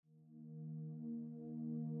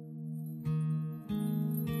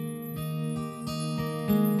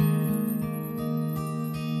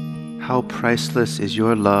How priceless is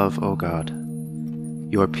your love, O God!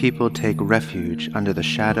 Your people take refuge under the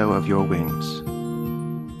shadow of your wings.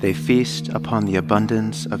 They feast upon the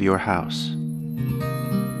abundance of your house.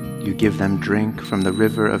 You give them drink from the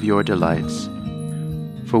river of your delights.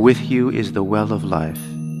 For with you is the well of life,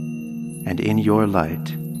 and in your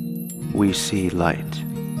light we see light.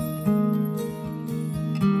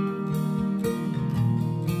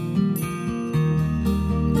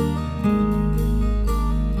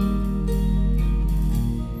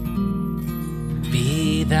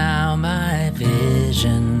 Be thou my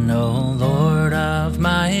vision, O Lord of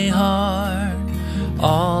my heart.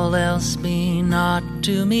 All else be not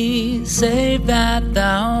to me, save that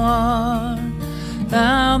thou art.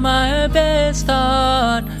 Thou my best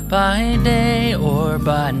thought, by day or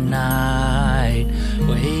by night,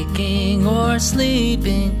 waking or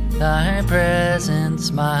sleeping, thy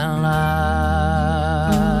presence my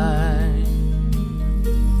light.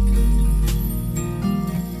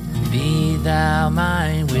 Be thou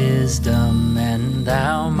my wisdom, and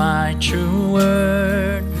thou my true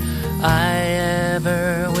word. I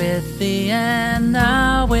ever with thee, and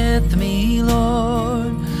thou with me,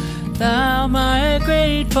 Lord. Thou my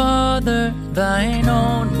great Father, thine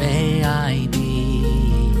own may I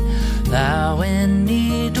be. Thou in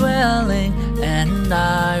me dwelling, and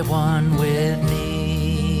I one with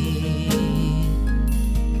thee.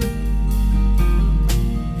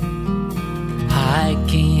 High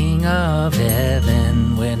King of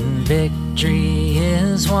heaven, when victory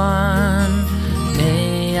is won,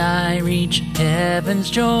 may I reach heaven's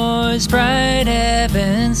joys, bright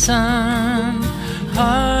heaven's sun.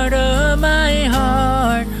 Heart of my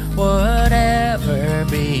heart, whatever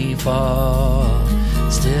befall,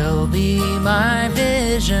 still be my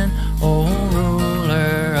vision, O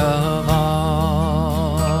ruler of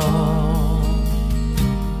all.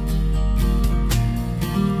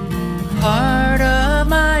 Heart of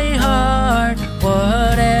my heart,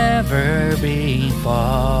 whatever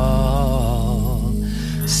befall,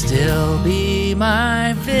 still be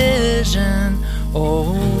my vision,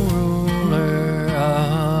 O ruler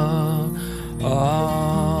of all.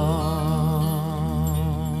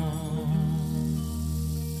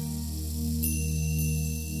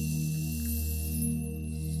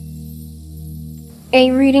 A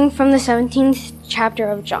reading from the 17th chapter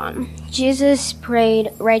of John. Jesus prayed,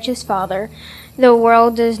 Righteous Father, the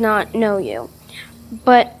world does not know you,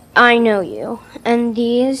 but I know you, and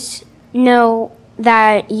these know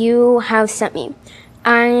that you have sent me.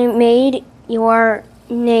 I made your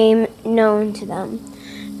name known to them,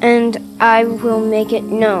 and I will make it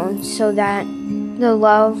known, so that the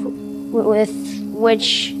love with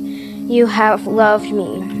which you have loved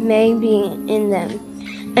me may be in them,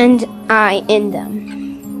 and I in them.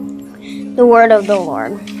 The word of the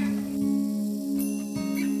Lord.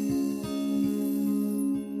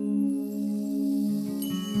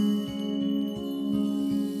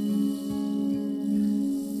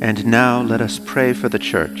 And now let us pray for the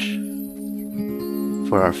church,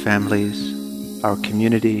 for our families, our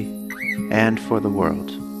community, and for the world.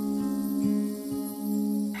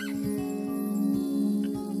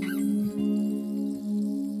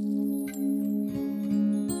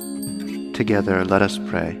 Together let us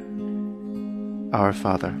pray. Our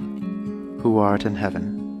Father, who art in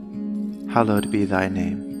heaven, hallowed be thy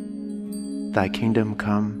name. Thy kingdom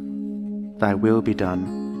come, thy will be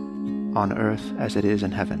done, on earth as it is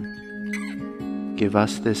in heaven. Give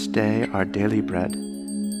us this day our daily bread,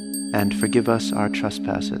 and forgive us our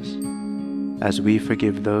trespasses, as we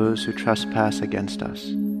forgive those who trespass against us.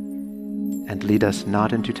 And lead us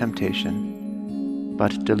not into temptation,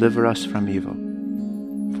 but deliver us from evil.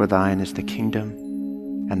 For thine is the kingdom,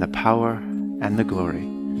 and the power, and the glory,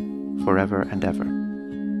 forever and ever.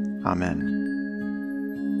 Amen.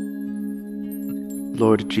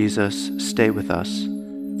 Lord Jesus, stay with us,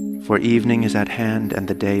 for evening is at hand and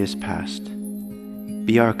the day is past.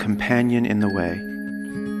 Be our companion in the way.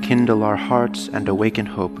 Kindle our hearts and awaken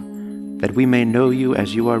hope, that we may know you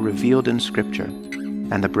as you are revealed in Scripture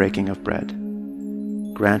and the breaking of bread.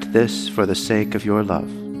 Grant this for the sake of your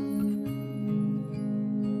love.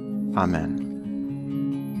 Amen.